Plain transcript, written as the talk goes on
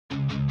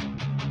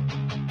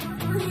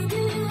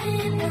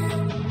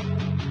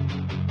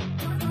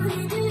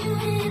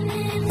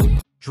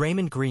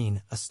Draymond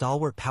Green, a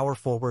stalwart power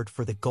forward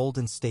for the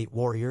Golden State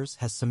Warriors,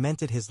 has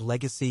cemented his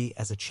legacy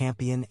as a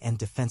champion and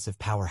defensive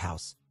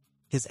powerhouse.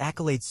 His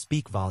accolades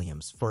speak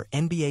volumes: for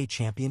NBA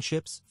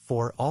championships,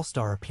 4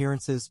 All-Star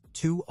appearances,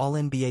 2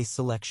 All-NBA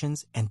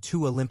selections, and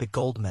 2 Olympic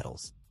gold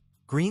medals.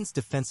 Green's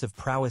defensive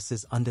prowess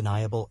is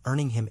undeniable,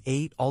 earning him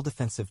 8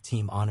 All-Defensive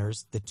Team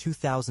honors, the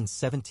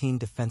 2017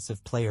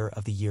 Defensive Player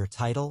of the Year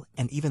title,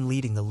 and even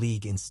leading the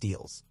league in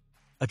steals.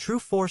 A true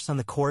force on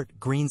the court,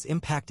 Green's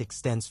impact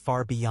extends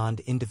far beyond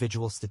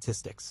individual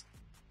statistics.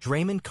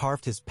 Draymond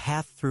carved his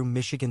path through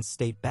Michigan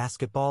State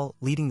basketball,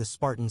 leading the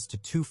Spartans to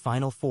 2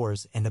 Final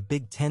Fours and a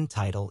Big Ten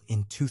title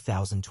in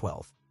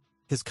 2012.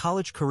 His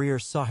college career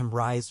saw him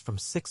rise from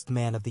 6th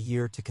Man of the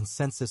Year to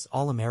consensus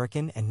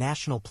All-American and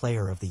National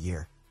Player of the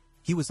Year.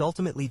 He was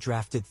ultimately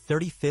drafted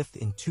 35th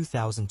in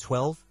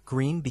 2012.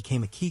 Green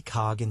became a key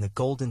cog in the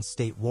Golden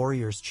State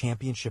Warriors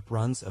championship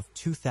runs of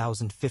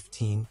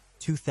 2015,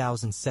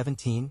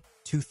 2017,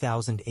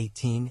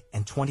 2018,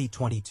 and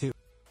 2022.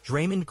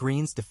 Draymond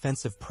Green's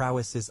defensive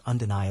prowess is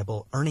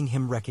undeniable, earning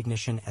him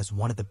recognition as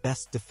one of the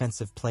best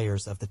defensive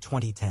players of the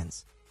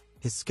 2010s.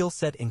 His skill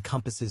set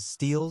encompasses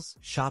steals,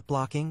 shot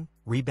blocking,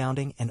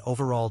 rebounding, and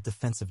overall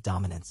defensive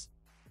dominance.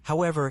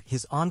 However,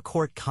 his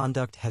on-court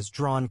conduct has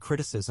drawn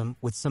criticism,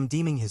 with some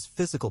deeming his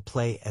physical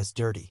play as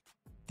dirty.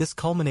 This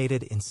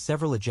culminated in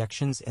several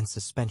ejections and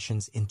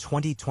suspensions in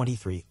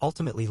 2023,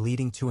 ultimately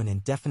leading to an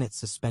indefinite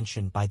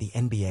suspension by the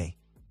NBA.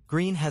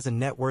 Green has a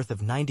net worth of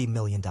 $90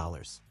 million.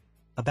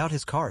 About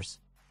his cars.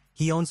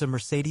 He owns a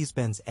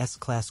Mercedes-Benz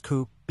S-Class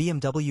Coupe,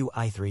 BMW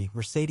i3,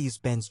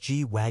 Mercedes-Benz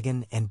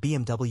G-Wagon, and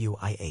BMW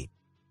i8.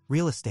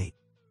 Real estate.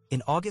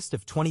 In August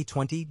of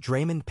 2020,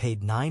 Draymond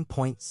paid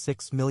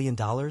 $9.6 million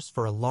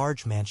for a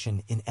large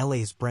mansion in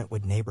LA's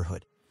Brentwood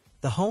neighborhood.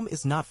 The home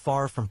is not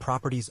far from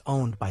properties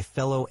owned by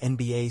fellow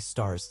NBA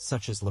stars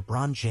such as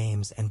LeBron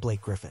James and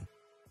Blake Griffin.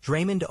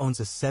 Draymond owns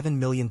a $7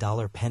 million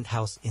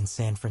penthouse in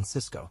San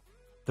Francisco.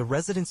 The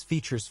residence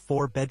features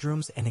 4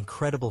 bedrooms and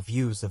incredible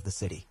views of the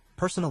city.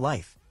 Personal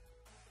life.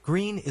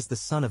 Green is the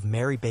son of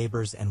Mary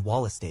Babers and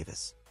Wallace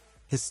Davis.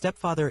 His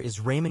stepfather is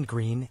Raymond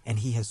Green, and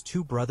he has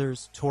 2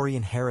 brothers,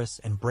 Torian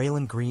Harris and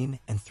Braylon Green,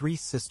 and 3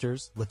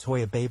 sisters,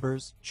 LaToya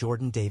Babers,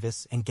 Jordan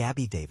Davis, and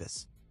Gabby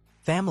Davis.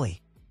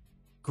 Family.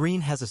 Green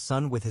has a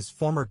son with his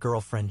former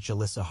girlfriend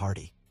Jalissa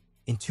Hardy.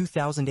 In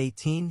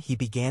 2018, he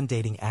began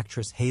dating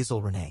actress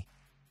Hazel Renee.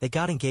 They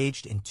got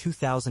engaged in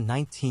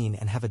 2019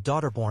 and have a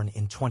daughter born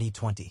in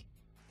 2020.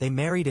 They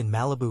married in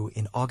Malibu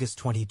in August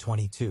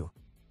 2022.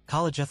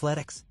 College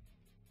athletics.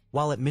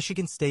 While at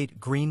Michigan State,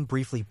 Green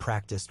briefly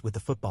practiced with the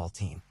football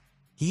team.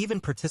 He even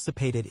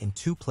participated in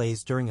 2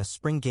 plays during a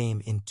spring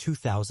game in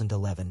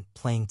 2011,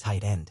 playing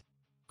tight end.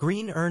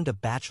 Green earned a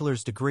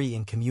bachelor's degree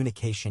in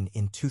communication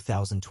in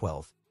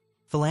 2012.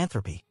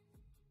 Philanthropy.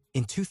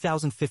 In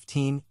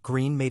 2015,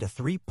 Green made a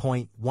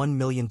 $3.1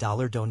 million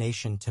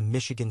donation to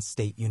Michigan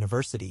State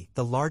University,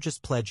 the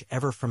largest pledge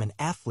ever from an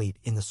athlete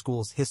in the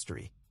school's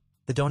history.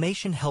 The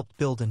donation helped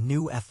build a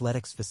new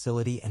athletics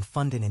facility and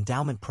fund an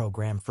endowment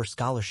program for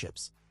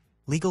scholarships.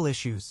 Legal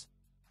issues.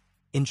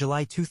 In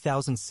July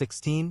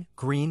 2016,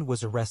 Green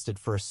was arrested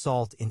for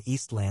assault in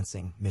East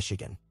Lansing,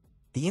 Michigan.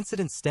 The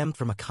incident stemmed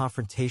from a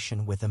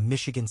confrontation with a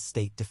Michigan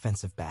State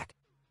defensive back.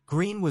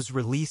 Green was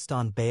released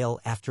on bail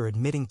after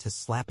admitting to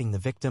slapping the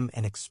victim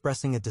and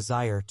expressing a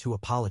desire to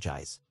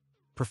apologize.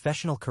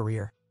 Professional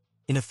career.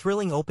 In a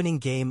thrilling opening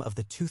game of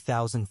the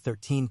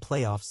 2013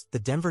 playoffs, the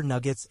Denver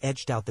Nuggets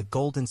edged out the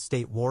Golden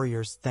State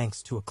Warriors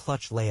thanks to a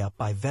clutch layup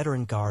by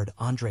veteran guard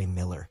Andre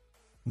Miller.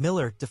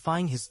 Miller,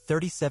 defying his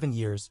 37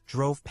 years,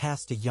 drove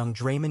past a young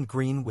Draymond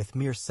Green with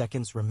mere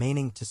seconds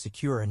remaining to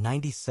secure a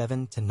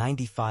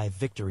 97-95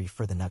 victory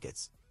for the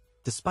Nuggets.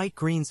 Despite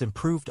Green's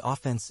improved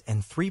offense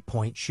and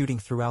three-point shooting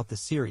throughout the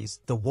series,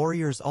 the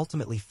Warriors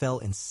ultimately fell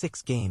in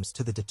 6 games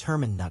to the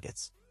determined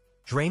Nuggets.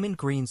 Draymond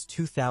Green's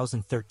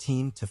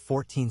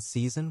 2013-14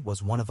 season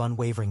was one of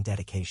unwavering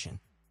dedication.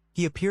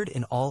 He appeared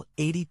in all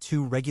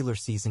 82 regular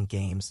season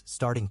games,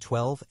 starting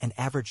 12, and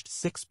averaged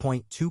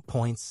 6.2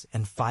 points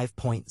and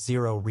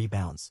 5.0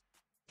 rebounds.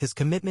 His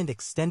commitment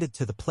extended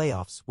to the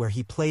playoffs, where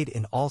he played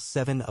in all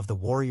 7 of the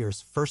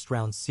Warriors'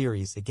 first-round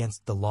series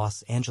against the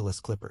Los Angeles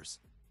Clippers.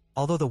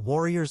 Although the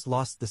Warriors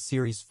lost the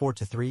series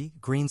 4-3,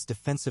 Green's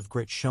defensive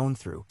grit shone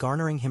through,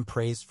 garnering him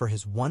praise for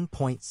his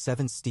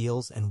 1.7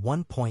 steals and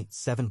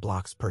 1.7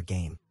 blocks per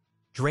game.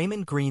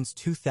 Draymond Green's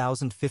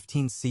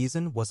 2015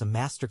 season was a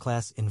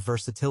masterclass in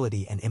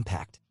versatility and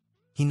impact.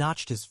 He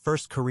notched his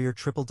first career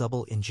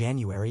triple-double in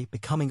January,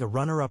 becoming a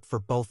runner-up for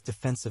both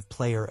Defensive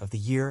Player of the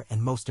Year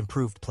and Most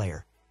Improved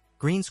Player.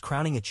 Green's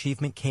crowning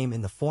achievement came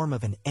in the form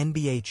of an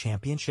NBA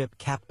championship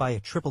capped by a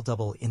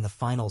triple-double in the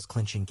finals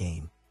clinching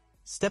game.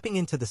 Stepping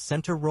into the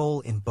center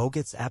role in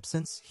Bogut's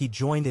absence, he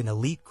joined an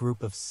elite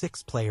group of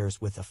 6 players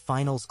with a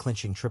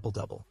finals-clinching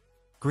triple-double.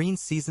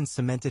 Green's season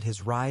cemented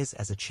his rise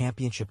as a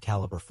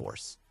championship-caliber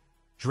force.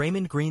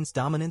 Draymond Green's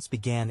dominance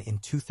began in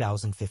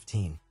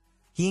 2015.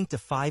 He He inked a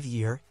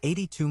 5-year,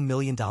 $82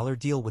 million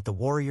deal with the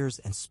Warriors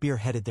and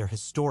spearheaded their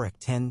historic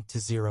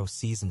 10-0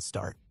 season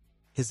start.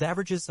 His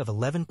averages of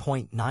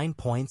 11.9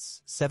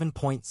 points,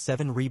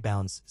 7.7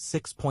 rebounds,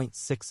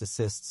 6.6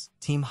 assists,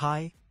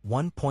 team-high,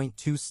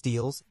 1.2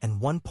 steals, and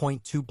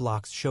 1.2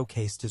 blocks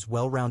showcased his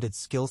well-rounded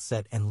skill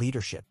set and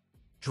leadership.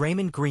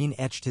 Draymond Green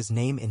etched his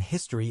name in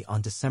history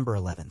on December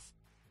 11th.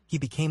 He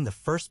became the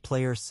first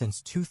player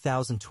since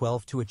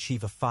 2012 to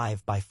achieve a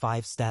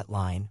 5-by-5 stat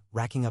line,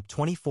 racking up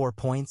 24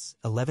 points,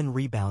 11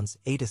 rebounds,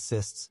 8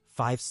 assists,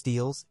 5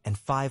 steals, and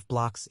 5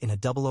 blocks in a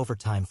double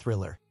overtime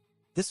thriller.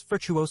 This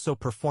virtuoso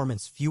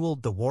performance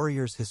fueled the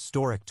Warriors'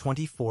 historic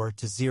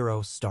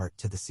 24-0 start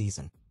to the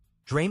season.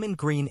 Draymond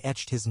Green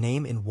etched his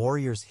name in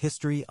Warriors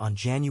history on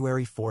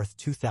January 4,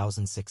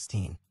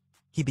 2016.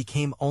 He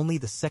became only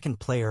the second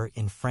player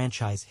in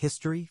franchise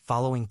history,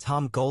 following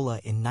Tom Gola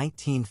in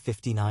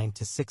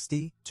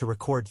 1959-60, to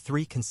record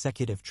 3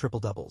 consecutive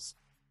triple-doubles.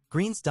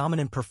 Green's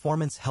dominant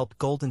performance helped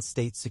Golden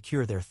State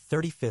secure their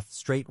 35th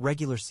straight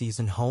regular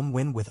season home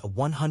win with a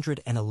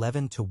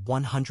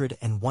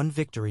 111-101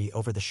 victory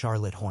over the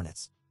Charlotte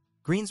Hornets.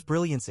 Green's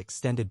brilliance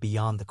extended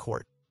beyond the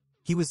court.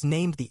 He was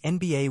named the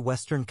NBA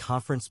Western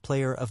Conference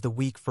Player of the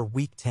Week for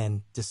Week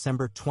 10,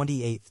 December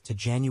 28 to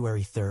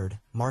January 3,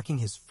 marking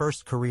his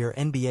first career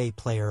NBA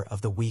Player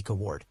of the Week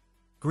award.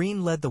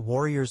 Green led the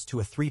Warriors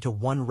to a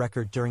 3-1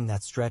 record during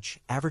that stretch,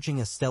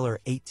 averaging a stellar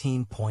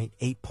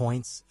 18.8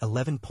 points,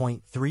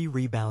 11.3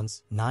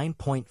 rebounds,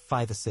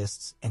 9.5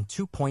 assists, and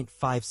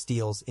 2.5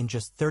 steals in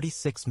just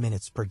 36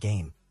 minutes per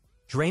game.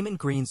 Draymond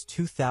Green's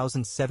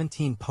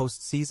 2017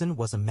 postseason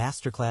was a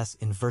masterclass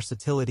in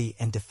versatility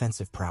and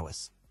defensive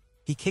prowess.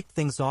 He kicked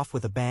things off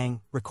with a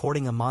bang,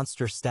 recording a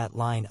monster stat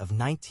line of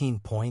 19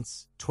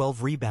 points,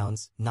 12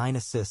 rebounds, 9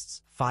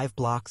 assists, 5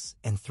 blocks,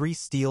 and 3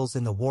 steals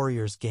in the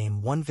Warriors'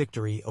 Game 1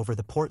 victory over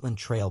the Portland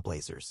Trail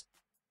Blazers.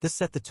 This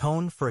set the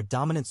tone for a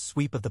dominant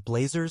sweep of the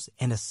Blazers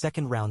and a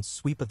second-round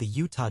sweep of the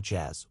Utah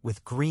Jazz,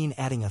 with Green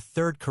adding a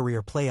third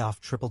career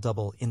playoff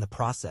triple-double in the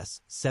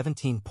process: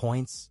 17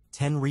 points,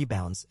 10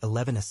 rebounds,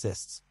 11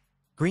 assists.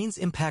 Green's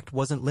impact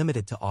wasn't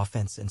limited to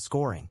offense and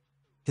scoring.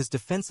 His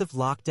defensive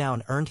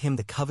lockdown earned him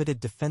the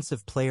coveted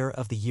Defensive Player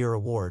of the Year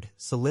award,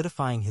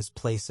 solidifying his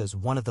place as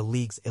one of the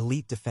league's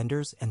elite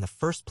defenders and the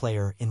first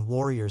player in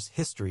Warriors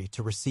history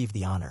to receive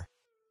the honor.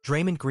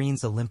 Draymond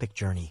Green's Olympic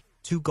journey: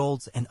 2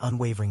 golds and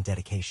unwavering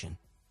dedication.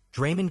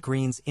 Draymond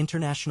Green's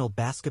international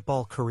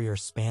basketball career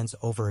spans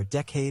over a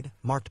decade,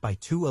 marked by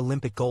 2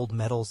 Olympic gold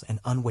medals and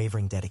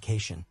unwavering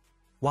dedication.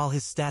 While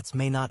his stats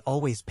may not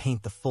always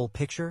paint the full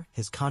picture,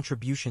 his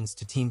contributions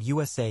to Team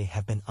USA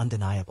have been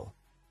undeniable.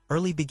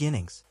 Early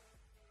beginnings.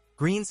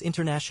 Green's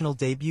international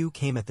debut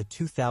came at the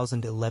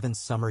 2011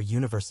 Summer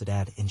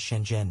Universidad in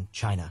Shenzhen,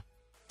 China.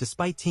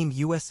 Despite Team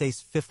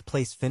USA's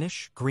 5th-place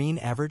finish, Green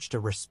averaged a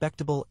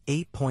respectable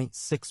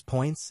 8.6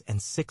 points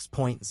and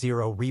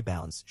 6.0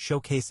 rebounds,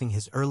 showcasing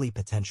his early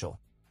potential.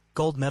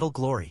 Gold medal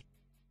glory.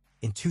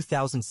 In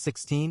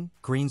 2016,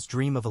 Green's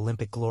dream of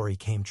Olympic glory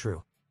came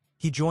true.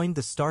 He joined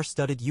the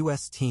star-studded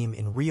U.S. team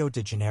in Rio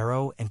de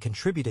Janeiro and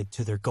contributed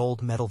to their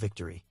gold medal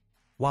victory.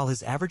 While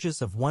his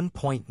averages of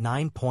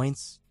 1.9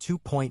 points,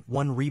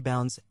 2.1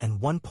 rebounds,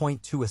 and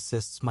 1.2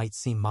 assists might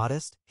seem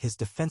modest, his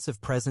defensive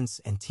presence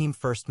and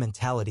team-first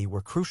mentality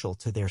were crucial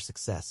to their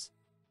success.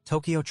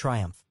 Tokyo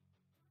triumph.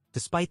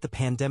 Despite the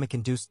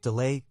pandemic-induced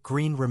delay,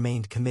 Green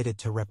remained committed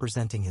to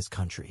representing his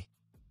country.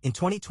 In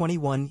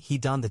 2021, he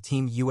donned the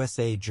Team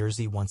USA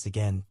jersey once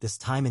again, this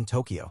time in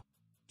Tokyo.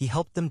 He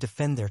helped them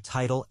defend their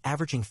title,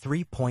 averaging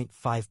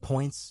 3.5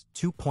 points,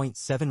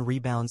 2.7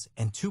 rebounds,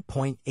 and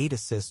 2.8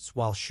 assists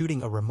while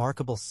shooting a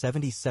remarkable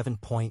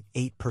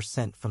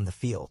 77.8% from the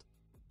field.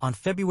 On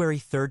February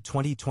 3,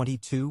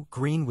 2022,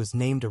 Green was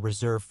named a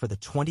reserve for the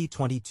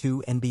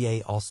 2022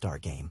 NBA All-Star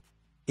Game.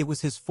 It was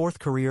his 4th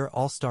career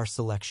All-Star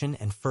selection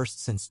and first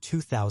since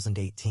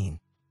 2018.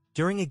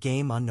 During a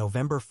game on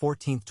November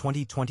 14,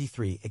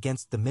 2023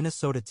 against the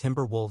Minnesota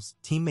Timberwolves,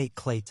 teammate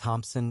Klay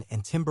Thompson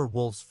and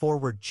Timberwolves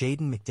forward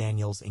Jaden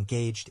McDaniels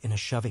engaged in a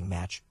shoving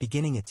match,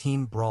 beginning a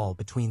team brawl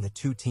between the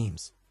two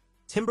teams.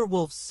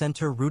 Timberwolves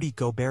center Rudy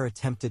Gobert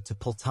attempted to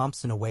pull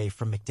Thompson away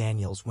from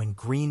McDaniels when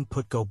Green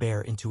put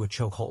Gobert into a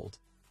chokehold.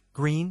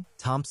 Green,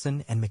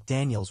 Thompson, and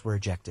McDaniels were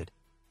ejected.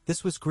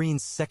 This was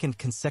Green's 2nd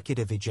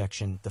consecutive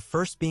ejection, the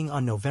first being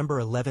on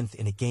November 11th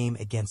in a game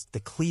against the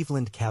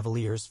Cleveland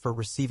Cavaliers for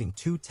receiving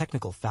 2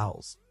 technical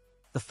fouls.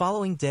 The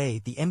following day,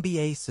 the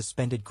NBA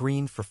suspended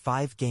Green for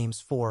 5 games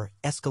for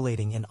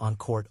escalating an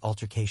on-court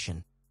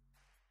altercation.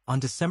 On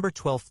December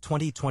 12,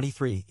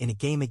 2023, in a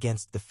game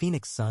against the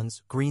Phoenix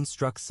Suns, Green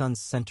struck Suns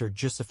center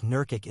Jusuf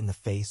Nurkic in the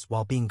face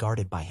while being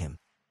guarded by him.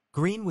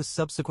 Green was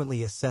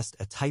subsequently assessed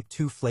a Type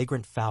 2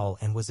 flagrant foul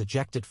and was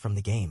ejected from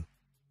the game.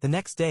 The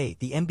next day,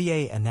 the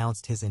NBA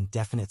announced his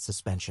indefinite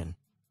suspension.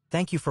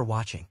 Thank you for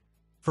watching.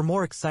 For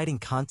more exciting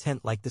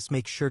content like this,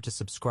 make sure to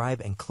subscribe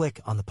and click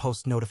on the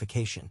post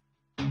notification.